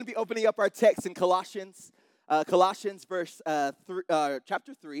We're going to be opening up our text in Colossians, chapter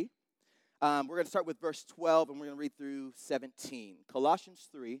 3. We're going to start with verse 12, and we're going to read through 17. Colossians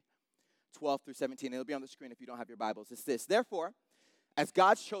 3, 12 through 17. It'll be on the screen if you don't have your Bibles. It's this. Therefore, as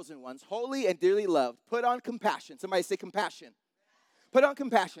God's chosen ones, holy and dearly loved, put on compassion. Somebody say compassion. Put on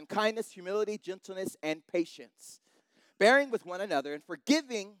compassion, kindness, humility, gentleness, and patience, bearing with one another and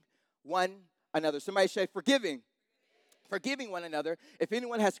forgiving one another. Somebody say forgiving. Forgiving one another, if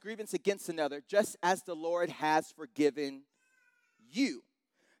anyone has grievance against another, just as the Lord has forgiven you,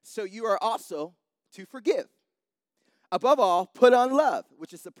 so you are also to forgive. Above all, put on love,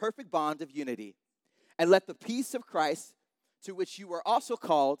 which is the perfect bond of unity, and let the peace of Christ, to which you were also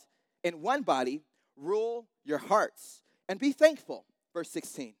called in one body, rule your hearts, and be thankful. Verse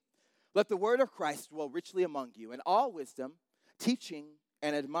 16, let the word of Christ dwell richly among you in all wisdom, teaching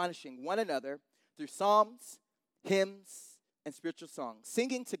and admonishing one another through psalms, hymns, and spiritual songs,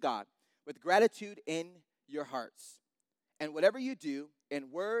 singing to God with gratitude in your hearts. And whatever you do,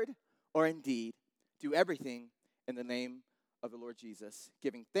 in word or in deed, do everything in the name of the Lord Jesus,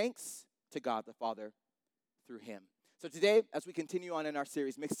 giving thanks to God the Father through him. So today, as we continue on in our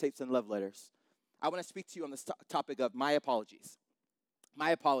series, Mixtapes and Love Letters, I want to speak to you on this topic of my apologies. My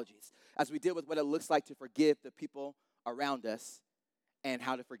apologies, as we deal with what it looks like to forgive the people around us and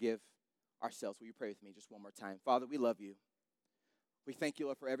how to forgive ourselves. Will you pray with me just one more time? Father, we love you. We thank you,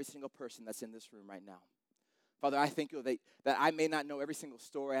 Lord, for every single person that's in this room right now. Father, I thank you that I may not know every single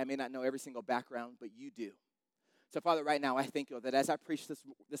story, I may not know every single background, but you do. So, Father, right now, I thank you that as I preach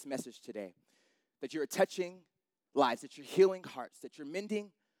this message today, that you're touching lives, that you're healing hearts, that you're mending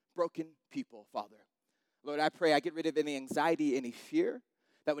broken people, Father. Lord, I pray I get rid of any anxiety, any fear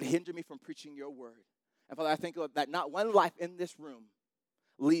that would hinder me from preaching your word. And, Father, I thank you that not one life in this room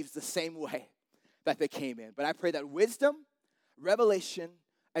leaves the same way that they came in. But I pray that wisdom, revelation,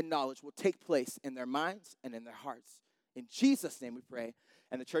 and knowledge will take place in their minds and in their hearts. In Jesus' name we pray.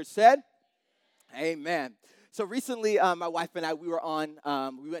 And the church said, amen. So recently, my wife and I, we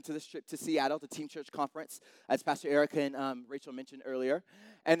went to this trip to Seattle, the Team Church Conference, as Pastor Erica and Rachel mentioned earlier.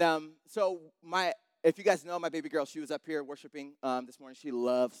 And if you guys know my baby girl, she was up here worshiping this morning. She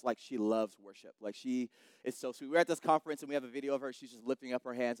loves worship. Like, she is so sweet. We're at this conference, and we have a video of her. She's just lifting up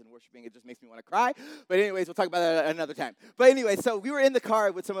her hands and worshiping. It just makes me want to cry. But anyways, we'll talk about that another time. But anyway, so we were in the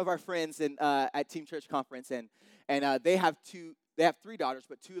car with some of our friends at Team Church Conference, and they have three daughters,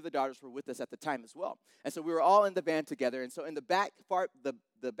 but two of the daughters were with us at the time as well. And so we were all in the van together. And so in the back part,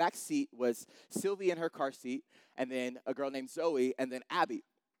 the back seat was Sylvie in her car seat, and then a girl named Zoe, and then Abby.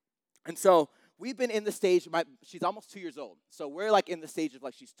 And so we've been in the stage, she's almost 2 years old. So we're like in the stage of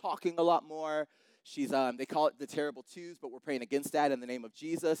like she's talking a lot more. She's they call it the terrible twos, but we're praying against that in the name of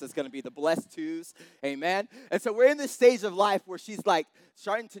Jesus. It's going to be the blessed twos. Amen. And so we're in this stage of life where she's like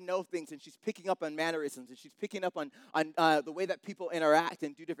starting to know things, and she's picking up on mannerisms, and she's picking up on the way that people interact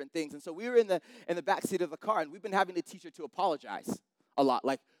and do different things. And so we were in the back seat of the car, and we've been having to teach her to apologize a lot.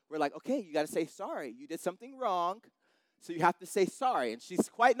 Like, we're like, okay, you got to say sorry. You did something wrong. So you have to say sorry, and she's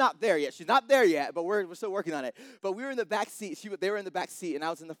quite not there yet. She's not there yet, but we're still working on it. But we were in the back seat. They were in the back seat, and I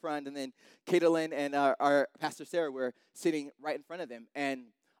was in the front, and then Caitlin and our Pastor Sarah were sitting right in front of them. And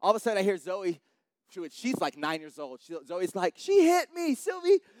all of a sudden, I hear Zoe. She's like 9 years old. Zoe's like, she hit me,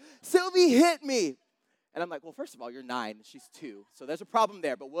 Sylvie hit me. And I'm like, well, first of all, you're 9, and she's 2. So there's a problem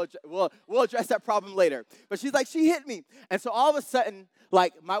there, but we'll address that problem later. But she's like, she hit me. And so all of a sudden,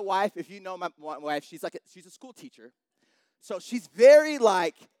 like, my wife, if you know my wife, she's a school teacher. So she's very,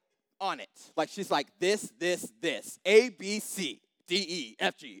 like, on it. Like, she's like, this, A, B, C, D, E,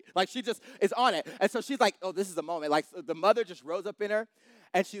 F, G. Like, she just is on it. And so she's like, oh, this is the moment. Like, the mother just rose up in her,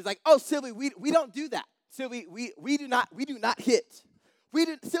 and she was like, oh, Sylvie, we don't do that. Sylvie, we do not hit.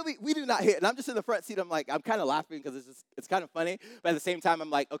 Sylvie, we do not hit. And I'm just in the front seat. I'm like, I'm kind of laughing because it's kind of funny. But at the same time, I'm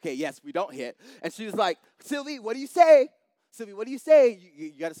like, okay, yes, we don't hit. And she was like, Sylvie, what do you say? Sylvie, what do you say?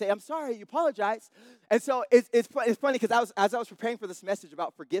 You got to say, I'm sorry, you apologize. And so it's funny because as I was preparing for this message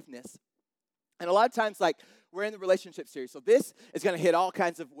about forgiveness, and a lot of times, like, we're in the relationship series. So this is going to hit all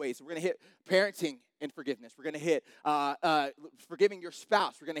kinds of ways. We're going to hit parenting and forgiveness. We're going to hit forgiving your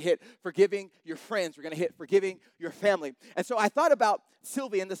spouse. We're going to hit forgiving your friends. We're going to hit forgiving your family. And so I thought about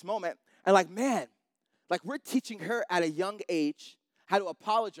Sylvie in this moment, and like, man, like, we're teaching her at a young age how to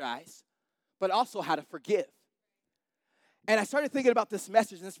apologize, but also how to forgive. And I started thinking about this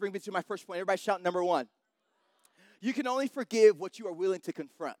message, and this brings me to my first point. Everybody shout number 1. You can only forgive what you are willing to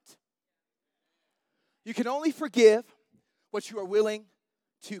confront. You can only forgive what you are willing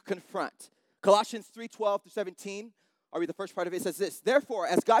to confront. Colossians 3:12 through 17, I'll read the first part of it. It says this, therefore,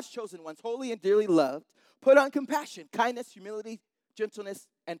 as God's chosen ones, holy and dearly loved, put on compassion, kindness, humility, gentleness,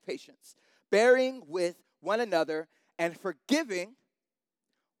 and patience, bearing with one another and forgiving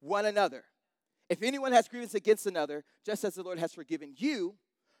one another. If anyone has grievance against another, just as the Lord has forgiven you,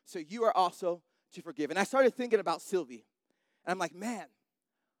 so you are also to forgive. And I started thinking about Sylvie. And I'm like, man,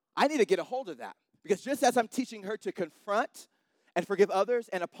 I need to get a hold of that. Because just as I'm teaching her to confront and forgive others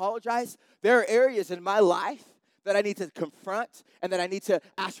and apologize, there are areas in my life that I need to confront and that I need to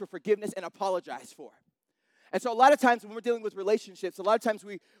ask for forgiveness and apologize for. And so a lot of times when we're dealing with relationships, a lot of times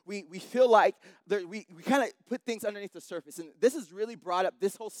we feel like we kind of put things underneath the surface. And this has really brought up,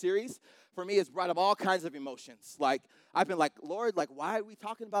 this whole series for me has brought up all kinds of emotions. Like, I've been like, Lord, like, why are we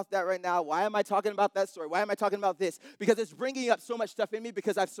talking about that right now? Why am I talking about that story? Why am I talking about this? Because it's bringing up so much stuff in me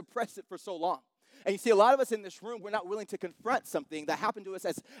because I've suppressed it for so long. And you see, a lot of us in this room, we're not willing to confront something that happened to us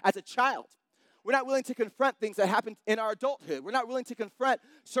as a child. We're not willing to confront things that happened in our adulthood. We're not willing to confront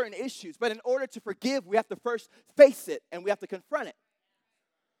certain issues. But in order to forgive, we have to first face it, and we have to confront it.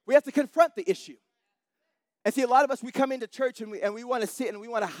 We have to confront the issue. And see, a lot of us, we come into church, and we want to sit, and we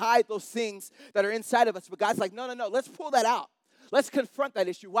want to hide those things that are inside of us. But God's like, no, let's pull that out. Let's confront that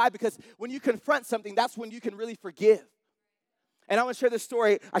issue. Why? Because when you confront something, that's when you can really forgive. And I want to share this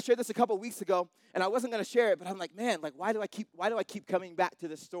story. I shared this a couple weeks ago, and I wasn't going to share it, but I'm like, man, like, why do I keep coming back to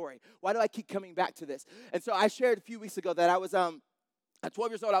this story? Why do I keep coming back to this? And so I shared a few weeks ago that I was, at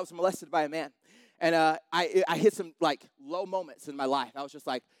 12 years old, I was molested by a man. And I hit some, like, low moments in my life. I was just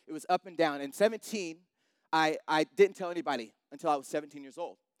like, it was up and down. And 17, I didn't tell anybody until I was 17 years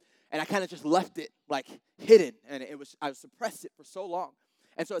old. And I kind of just left it, like, hidden. And I suppressed it for so long.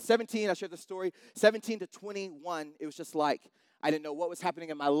 And so at 17, I shared the story. 17 to 21, it was just like, I didn't know what was happening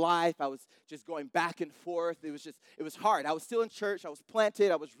in my life. I was just going back and forth. It was hard. I was still in church. I was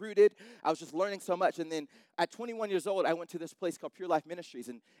planted. I was rooted. I was just learning so much. And then at 21 years old, I went to this place called Pure Life Ministries,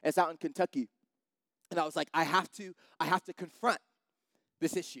 and it's out in Kentucky. And I was like, I have to confront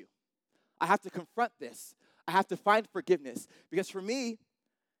this issue. I have to confront this. I have to find forgiveness. Because for me,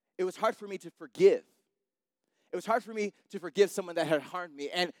 it was hard for me to forgive. It was hard for me to forgive someone that had harmed me.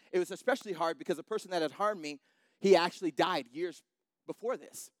 And it was especially hard because the person that had harmed me, he actually died years before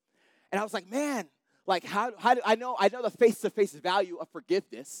this. And I was like, man, like how do I know the face-to-face value of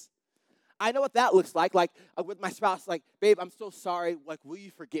forgiveness. I know what that looks like with my spouse, like, babe, I'm so sorry. Like, will you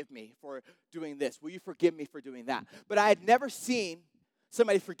forgive me for doing this? Will you forgive me for doing that? But I had never seen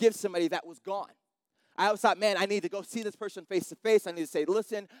somebody forgive somebody that was gone. I always thought, man, I need to go see this person face to face. I need to say,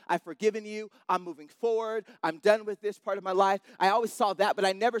 listen, I've forgiven you. I'm moving forward. I'm done with this part of my life. I always saw that, but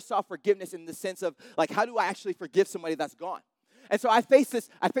I never saw forgiveness in the sense of, like, how do I actually forgive somebody that's gone? And so I faced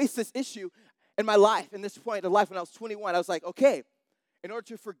this issue in my life, in this point of life when I was 21. I was like, okay, in order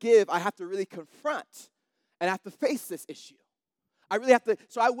to forgive, I have to really confront and I have to face this issue. I really have to.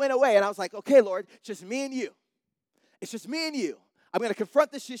 So I went away and I was like, okay, Lord, it's just me and you. It's just me and you. I'm going to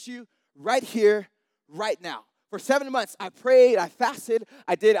confront this issue right here, right now. For 7 months, I prayed, I fasted,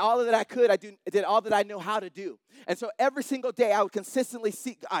 I did all that I could, I did all that I knew how to do. And so every single day, I would consistently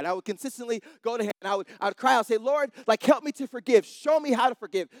seek God. I would consistently go to Him, and I would cry, I would say, Lord, like, help me to forgive. Show me how to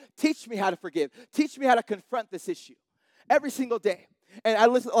forgive. Teach me how to forgive. Teach me how to confront this issue. Every single day. And I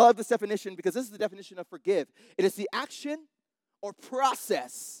love this definition because this is the definition of forgive. It is the action or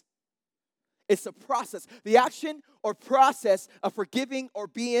process. It's a process. The action or process of forgiving or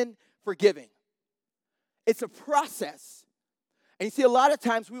being forgiving. It's a process. And you see, a lot of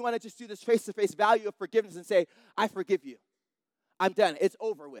times we want to just do this face-to-face value of forgiveness and say, I forgive you. I'm done. It's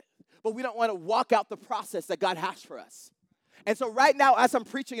over with. But we don't want to walk out the process that God has for us. And so right now, as I'm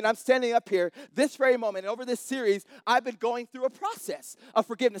preaching and I'm standing up here, this very moment, and over this series, I've been going through a process of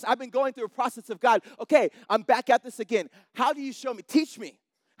forgiveness. I've been going through a process of God. Okay, I'm back at this again. How do you show me? Teach me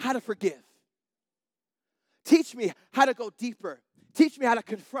how to forgive. Teach me how to go deeper. Teach me how to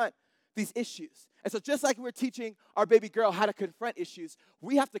confront these issues. And so just like we're teaching our baby girl how to confront issues,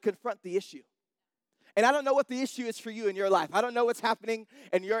 we have to confront the issue. And I don't know what the issue is for you in your life. I don't know what's happening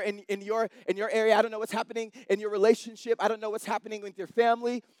in your area. I don't know what's happening in your relationship. I don't know what's happening with your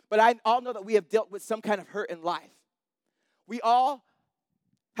family. But I all know that we have dealt with some kind of hurt in life. We all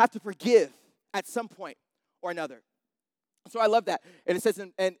have to forgive at some point or another. So I love that. And it says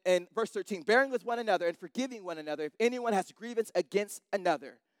in verse 13, bearing with one another and forgiving one another if anyone has grievance against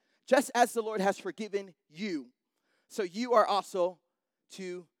another. Just as the Lord has forgiven you, so you are also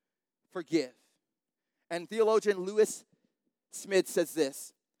to forgive. And theologian Lewis Smith says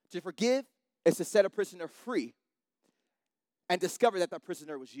this, to forgive is to set a prisoner free and discover that that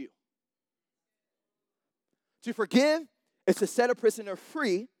prisoner was you. To forgive is to set a prisoner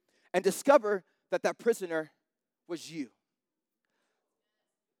free and discover that that prisoner was you.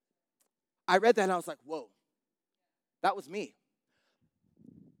 I read that and I was like, whoa, that was me.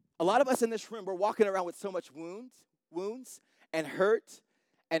 A lot of us in this room, we're walking around with so much wounds and hurt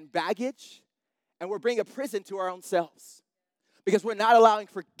and baggage, and we're bringing a prison to our own selves because we're not allowing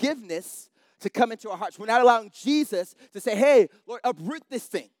forgiveness to come into our hearts. We're not allowing Jesus to say, hey, Lord, uproot this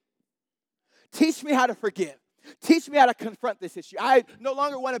thing. Teach me how to forgive. Teach me how to confront this issue. I no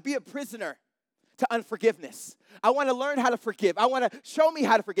longer want to be a prisoner to unforgiveness. I want to learn how to forgive. I want to show me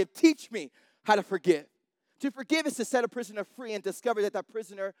how to forgive. Teach me how to forgive. To forgive is to set a prisoner free and discover that that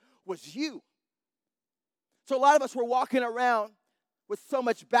prisoner was you. So a lot of us, we're walking around with so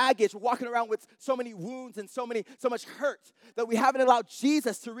much baggage. We're walking around with so many wounds and so much hurt that we haven't allowed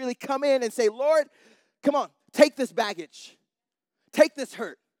Jesus to really come in and say, Lord, come on, take this baggage. Take this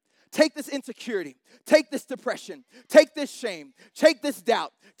hurt. Take this insecurity. Take this depression. Take this shame. Take this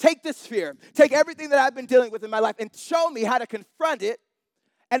doubt. Take this fear. Take everything that I've been dealing with in my life and show me how to confront it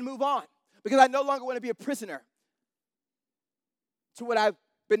and move on. Because I no longer want to be a prisoner to what I've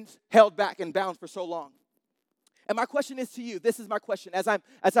been held back and bound for so long. And my question is to you, this is my question. As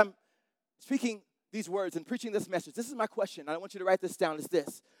I'm speaking these words and preaching this message, this is my question. I want you to write this down, is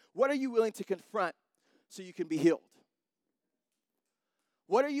this. What are you willing to confront so you can be healed?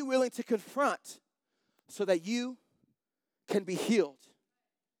 What are you willing to confront so that you can be healed?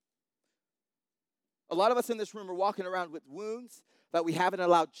 A lot of us in this room are walking around with wounds that we haven't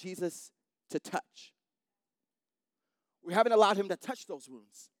allowed Jesus to touch. We haven't allowed him to touch those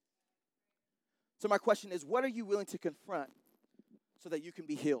wounds. So my question is, what are you willing to confront so that you can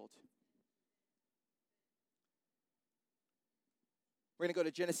be healed? We're going to go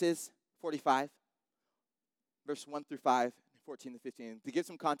to Genesis 45, verse 1 through 5, 14 to 15, to give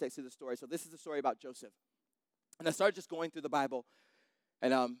some context to the story. So this is the story about Joseph. And I started just going through the Bible,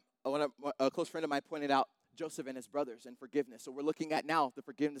 and a close friend of mine pointed out Joseph and his brothers and forgiveness. So we're looking at now the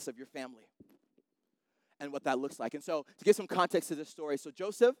forgiveness of your family and what that looks like. And so to give some context to this story, so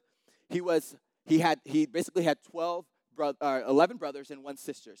Joseph, he basically had 11 brothers and one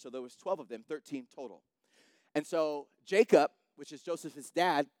sister. So there was 12 of them, 13 total. And so Jacob, which is Joseph's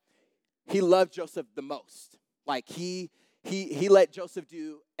dad, he loved Joseph the most. Like he let Joseph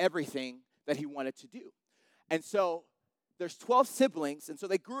do everything that he wanted to do. And so there's 12 siblings, and so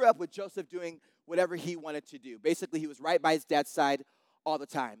they grew up with Joseph doing whatever he wanted to do. Basically, he was right by his dad's side all the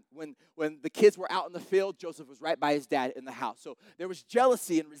time. When the kids were out in the field, Joseph was right by his dad in the house. So there was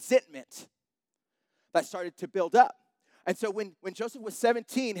jealousy and resentment that started to build up. And so when Joseph was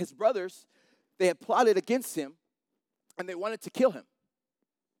 17, his brothers, they had plotted against him, and they wanted to kill him.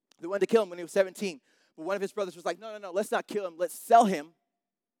 They wanted to kill him when he was 17. But one of his brothers was like, no, let's not kill him. Let's sell him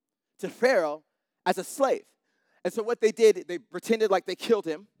to Pharaoh as a slave. And so what they did, they pretended like they killed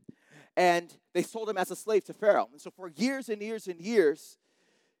him, and they sold him as a slave to Pharaoh. And so for years and years and years,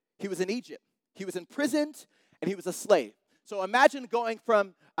 he was in Egypt. He was imprisoned, and he was a slave. So imagine going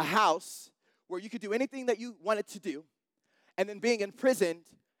from a house where you could do anything that you wanted to do, and then being imprisoned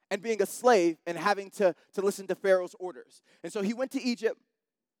and being a slave and having to listen to Pharaoh's orders. And so he went to Egypt.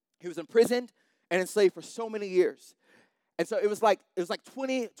 He was imprisoned and enslaved for so many years. And so it was like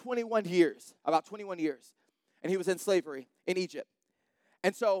 21 years, about 21 years. And he was in slavery in Egypt.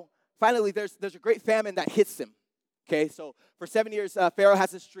 And so finally there's a great famine that hits him. Okay, so for 7 years, Pharaoh has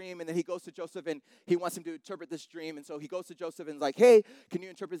this dream, and then he goes to Joseph, and he wants him to interpret this dream. And so he goes to Joseph and is like, hey, can you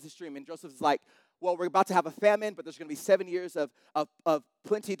interpret this dream? And Joseph's like, well, we're about to have a famine, but there's going to be 7 years of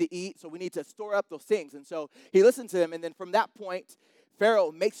plenty to eat, so we need to store up those things. And so he listened to him, and then from that point,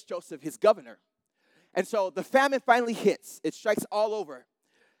 Pharaoh makes Joseph his governor. And so the famine finally hits. It strikes all over.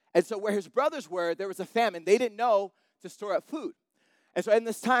 And so where his brothers were, there was a famine. They didn't know to store up food. And so in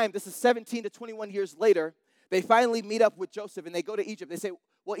this time, this is 17 to 21 years later, they finally meet up with Joseph, and they go to Egypt. They say,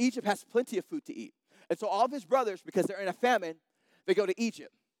 well, Egypt has plenty of food to eat. And so all of his brothers, because they're in a famine, they go to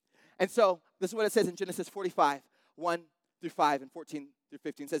Egypt. And so this is what it says in Genesis 45, 1 through 5 and 14 through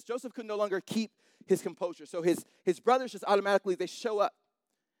 15. It says, Joseph could no longer keep his composure. So his brothers just automatically, they show up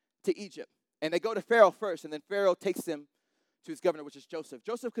to Egypt. And they go to Pharaoh first, and then Pharaoh takes them to his governor, which is Joseph.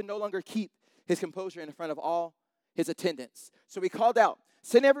 Joseph could no longer keep his composure in front of all his attendants. So he called out,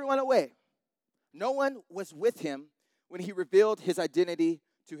 send everyone away. No one was with him when he revealed his identity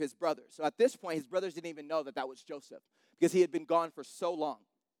to his brothers. So at this point, his brothers didn't even know that was Joseph because he had been gone for so long.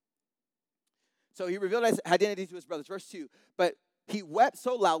 So he revealed his identity to his brothers. Verse 2, but he wept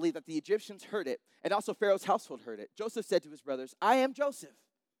so loudly that the Egyptians heard it, and also Pharaoh's household heard it. Joseph said to his brothers, I am Joseph.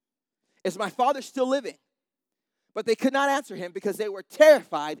 Is my father still living? But they could not answer him because they were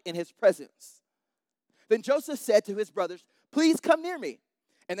terrified in his presence. Then Joseph said to his brothers, please come near me.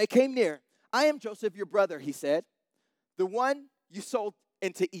 And they came near. I am Joseph, your brother, he said, the one you sold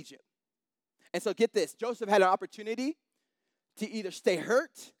into Egypt. And so get this, Joseph had an opportunity to either stay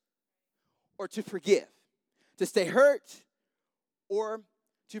hurt or to forgive, to stay hurt or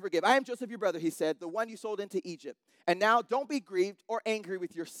to forgive. I am Joseph, your brother, he said, the one you sold into Egypt. And now don't be grieved or angry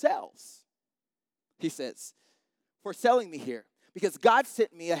with yourselves, he says, for selling me here, because God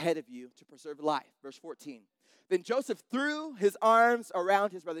sent me ahead of you to preserve life. Verse 14. Then Joseph threw his arms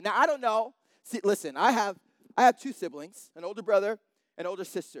around his brother. Now, I don't know. See, listen, I have two siblings, an older brother, an older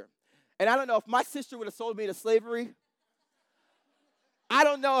sister. And I don't know if my sister would have sold me to slavery. I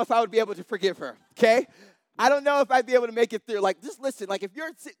don't know if I would be able to forgive her, okay? I don't know if I'd be able to make it through. Like, just listen, like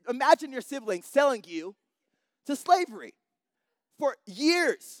imagine your sibling selling you to slavery for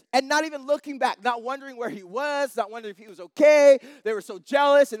years and not even looking back, not wondering where he was, not wondering if he was okay. They were so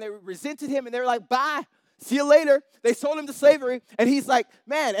jealous and they resented him and they were like, bye, see you later. They sold him to slavery and he's like,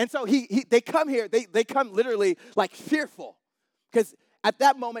 man. And so they come here, they come literally like fearful because at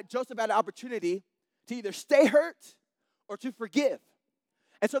that moment, Joseph had an opportunity to either stay hurt or to forgive.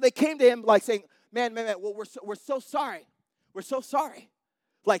 And so they came to him like saying, man, well, we're so sorry. We're so sorry.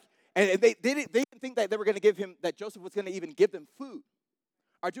 Like, and they didn't think that they were going to give him, that Joseph was going to even give them food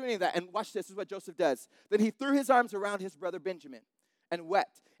or do any of that. And watch this is what Joseph does. Then he threw his arms around his brother Benjamin and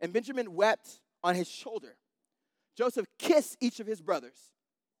wept. And Benjamin wept on his shoulder. Joseph kissed each of his brothers.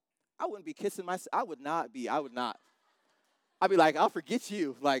 I wouldn't be kissing myself. I would not. I'd be like, I'll forget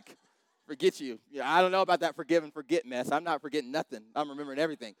you. Like, forget you. Yeah, I don't know about that forgive and forget mess. I'm not forgetting nothing. I'm remembering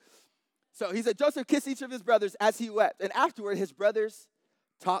everything. So he said, Joseph kissed each of his brothers as he wept. And afterward, his brothers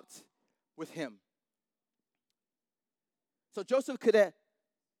talked with him. So Joseph could have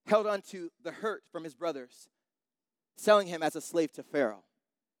held on to the hurt from his brothers, selling him as a slave to Pharaoh.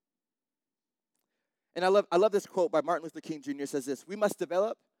 And I love this quote by Martin Luther King Jr. It says this, we must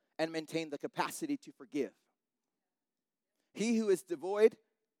develop and maintain the capacity to forgive. He who is devoid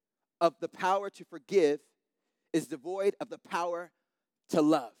of the power to forgive is devoid of the power to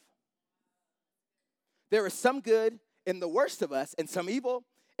love. There is some good in the worst of us and some evil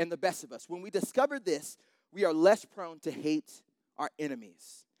in the best of us. When we discover this, we are less prone to hate our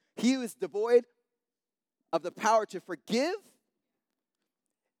enemies. He who is devoid of the power to forgive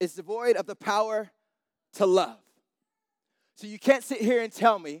is devoid of the power to love. So you can't sit here and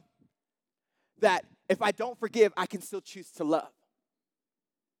tell me that if I don't forgive, I can still choose to love.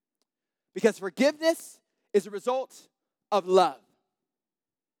 Because forgiveness is a result of love.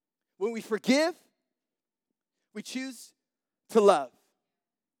 When we forgive, we choose to love.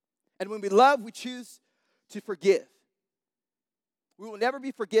 And when we love, we choose to forgive. We will never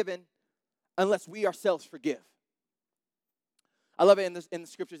be forgiven unless we ourselves forgive. I love it in the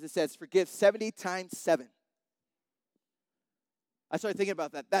scriptures. It says, forgive 70 times 7. I started thinking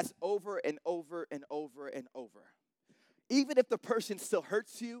about that. That's over and over and over and over. Even if the person still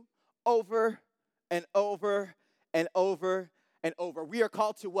hurts you, over and over and over and over. We are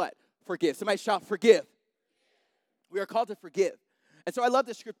called to what? Forgive. Somebody shout, forgive. We are called to forgive. And so I love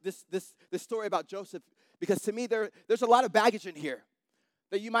this story about Joseph because to me there's a lot of baggage in here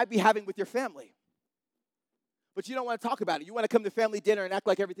that you might be having with your family. But you don't want to talk about it. You want to come to family dinner and act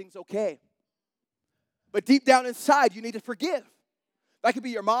like everything's okay. But deep down inside, you need to forgive. That could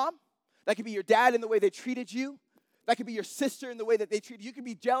be your mom. That could be your dad in the way they treated you. That could be your sister in the way that they treated you. You could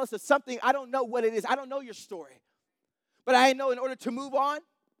be jealous of something. I don't know what it is. I don't know your story. But I know in order to move on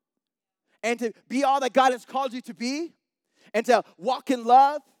and to be all that God has called you to be and to walk in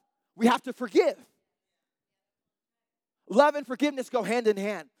love, we have to forgive. Love and forgiveness go hand in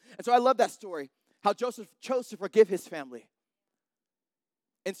hand. And so I love that story, how Joseph chose to forgive his family.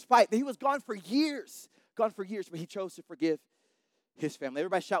 In spite, he was gone for years, but he chose to forgive his family.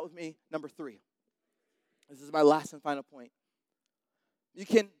 Everybody shout with me, number 3. This is my last and final point. You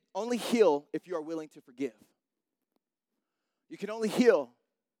can only heal if you are willing to forgive. You can only heal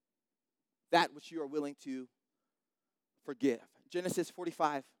that which you are willing to forgive. Genesis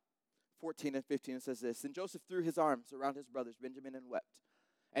 45, 14 and 15, it says this. And Joseph threw his arms around his brothers, Benjamin, and wept.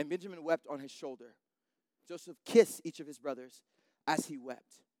 And Benjamin wept on his shoulder. Joseph kissed each of his brothers as he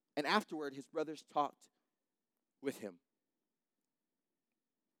wept. And afterward, his brothers talked with him.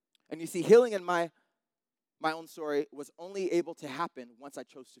 And you see, healing in my own story was only able to happen once I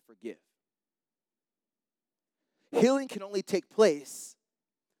chose to forgive. Healing can only take place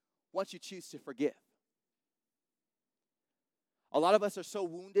once you choose to forgive. A lot of us are so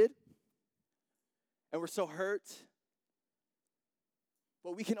wounded and we're so hurt,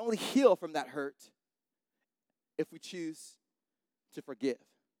 but we can only heal from that hurt if we choose to forgive.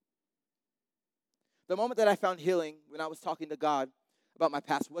 The moment that I found healing when I was talking to God about my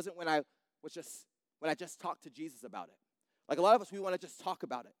past wasn't when I just talked to Jesus about it. Like a lot of us, we want to just talk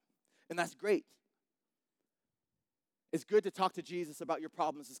about it, and that's great. It's good to talk to Jesus about your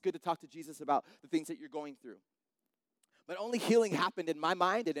problems. It's good to talk to Jesus about the things that you're going through. But only healing happened in my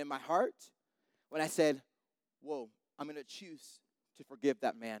mind and in my heart when I said, whoa, I'm going to choose to forgive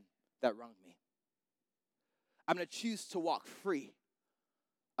that man that wronged me. I'm going to choose to walk free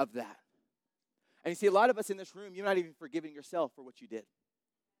of that. And you see, a lot of us in this room, you're not even forgiving yourself for what you did.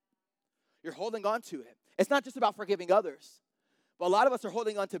 You're holding on to it. It's not just about forgiving others, but a lot of us are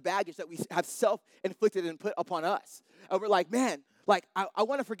holding on to baggage that we have self-inflicted and put upon us. And we're like, man, I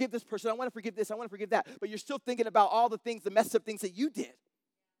want to forgive this person. I want to forgive this. I want to forgive that. But you're still thinking about all the things, the messed up things that you did.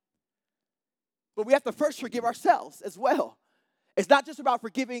 But we have to first forgive ourselves as well. It's not just about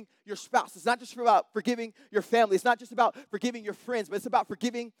forgiving your spouse. It's not just about forgiving your family. It's not just about forgiving your friends, but it's about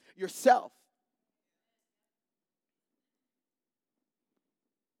forgiving yourself.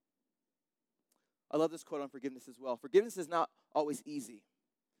 I love this quote on forgiveness as well. Forgiveness is not always easy.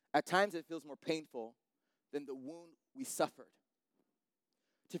 At times it feels more painful than the wound we suffered.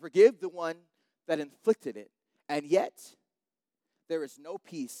 To forgive the one that inflicted it, and yet there is no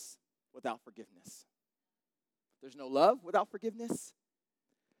peace without forgiveness. There's no love without forgiveness.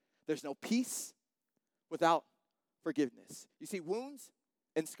 There's no peace without forgiveness. You see, wounds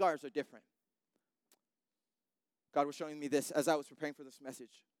and scars are different. God was showing me this as I was preparing for this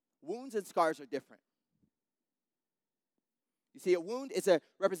message. Wounds and scars are different. You see, a wound is a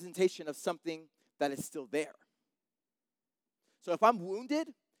representation of something that is still there. So if I'm wounded,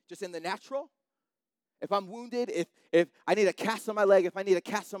 just in the natural, if I'm wounded, if I need a cast on my leg, if I need a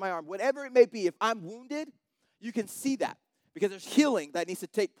cast on my arm, whatever it may be, if I'm wounded, you can see that because there's healing that needs to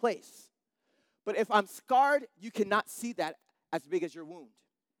take place. But if I'm scarred, you cannot see that as big as your wound.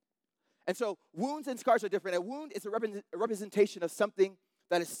 And so wounds and scars are different. A wound is a representation of something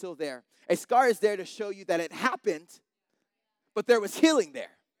that is still there. A scar is there to show you that it happened, but there was healing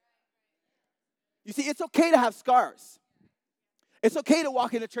there. You see, it's okay to have scars. It's okay to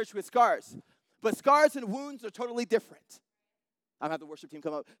walk into church with scars, but scars and wounds are totally different. I'm going to have the worship team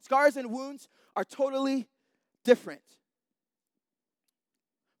come up. Scars and wounds are totally different.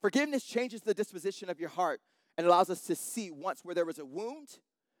 Forgiveness changes the disposition of your heart and allows us to see once where there was a wound,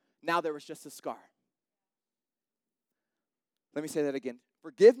 now there was just a scar. Let me say that again.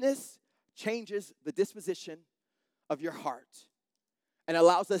 Forgiveness changes the disposition of your heart and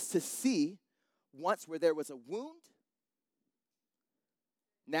allows us to see once where there was a wound,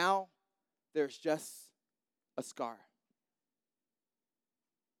 now there's just a scar.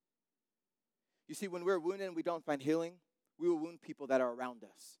 You see, when we're wounded and we don't find healing, we will wound people that are around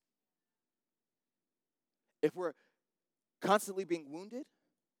us. If we're constantly being wounded,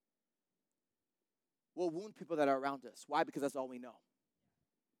 we'll wound people that are around us. Why? Because that's all we know.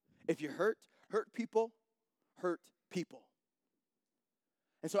 If you hurt people, hurt people.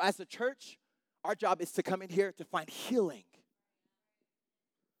 And so as a church, our job is to come in here to find healing.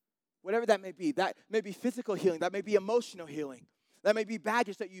 Whatever that may be. That may be physical healing. That may be emotional healing. That may be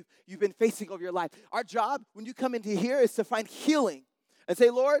baggage that you've been facing over your life. Our job, when you come into here, is to find healing and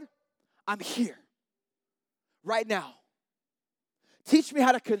say, Lord, I'm here right now. Teach me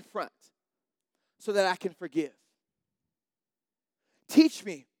how to confront so that I can forgive. Teach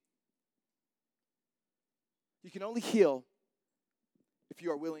me. You can only heal if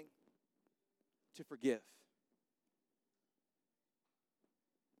you are willing to forgive.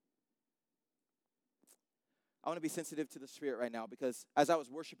 I want to be sensitive to the Spirit right now because as I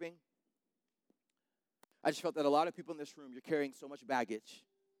was worshiping, I just felt that a lot of people in this room, you're carrying so much baggage.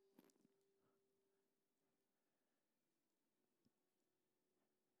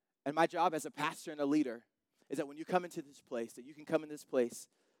 And my job as a pastor and a leader is that when you come into this place, that you can come in this place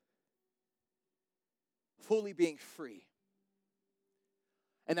fully being free.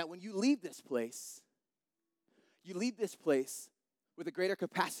 And that when you leave this place with a greater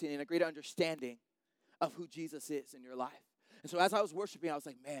capacity and a greater understanding of who Jesus is in your life. And so as I was worshiping, I was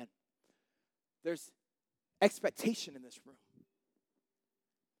like, man, there's expectation in this room.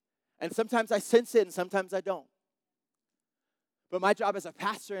 And sometimes I sense it and sometimes I don't. But my job as a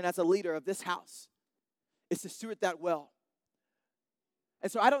pastor and as a leader of this house is to steward that well.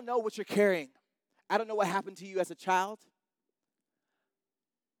 And so I don't know what you're carrying. I don't know what happened to you as a child.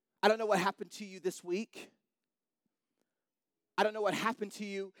 I don't know what happened to you this week. I don't know what happened to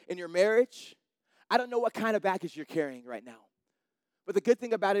you in your marriage. I don't know what kind of baggage you're carrying right now. But the good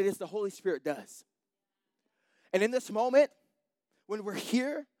thing about it is the Holy Spirit does. And in this moment, when we're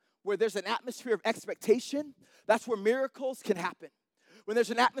here, where there's an atmosphere of expectation, that's where miracles can happen. When there's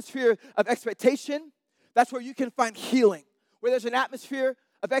an atmosphere of expectation, that's where you can find healing. Where there's an atmosphere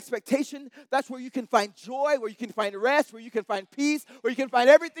of expectation, that's where you can find joy, where you can find rest, where you can find peace, where you can find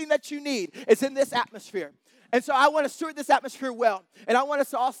everything that you need. It's in this atmosphere. And so I want to steward this atmosphere well. And I want us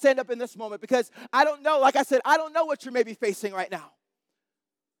to all stand up in this moment because I don't know, like I said, I don't know what you're maybe facing right now.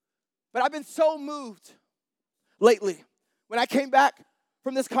 But I've been so moved lately. When I came back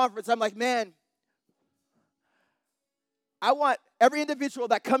from this conference, I'm like, man, I want every individual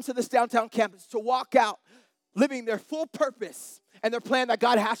that comes to this downtown campus to walk out living their full purpose and their plan that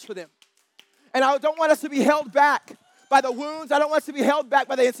God has for them. And I don't want us to be held back by the wounds. I don't want us to be held back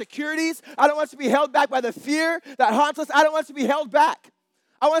by the insecurities. I don't want us to be held back by the fear that haunts us. I don't want us to be held back.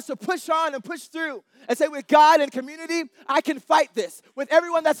 I want us to push on and push through and say, with God and community, I can fight this. With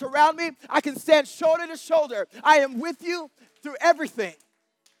everyone that's around me, I can stand shoulder to shoulder. I am with you through everything.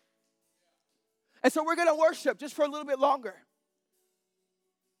 And so we're going to worship just for a little bit longer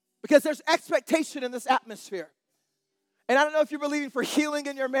because there's expectation in this atmosphere. And I don't know if you're believing for healing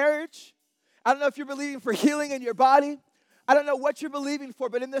in your marriage. I don't know if you're believing for healing in your body. I don't know what you're believing for,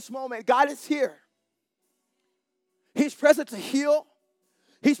 but in this moment, God is here. He's present to heal.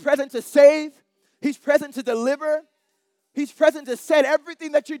 He's present to save. He's present to deliver. He's present to set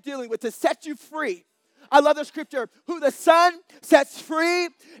everything that you're dealing with, to set you free. I love the scripture, who the Son sets free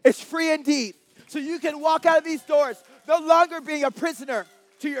is free indeed. So you can walk out of these doors no longer being a prisoner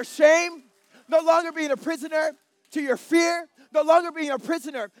to your shame, no longer being a prisoner to your fear, no longer being a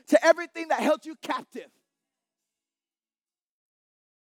prisoner to everything that held you captive.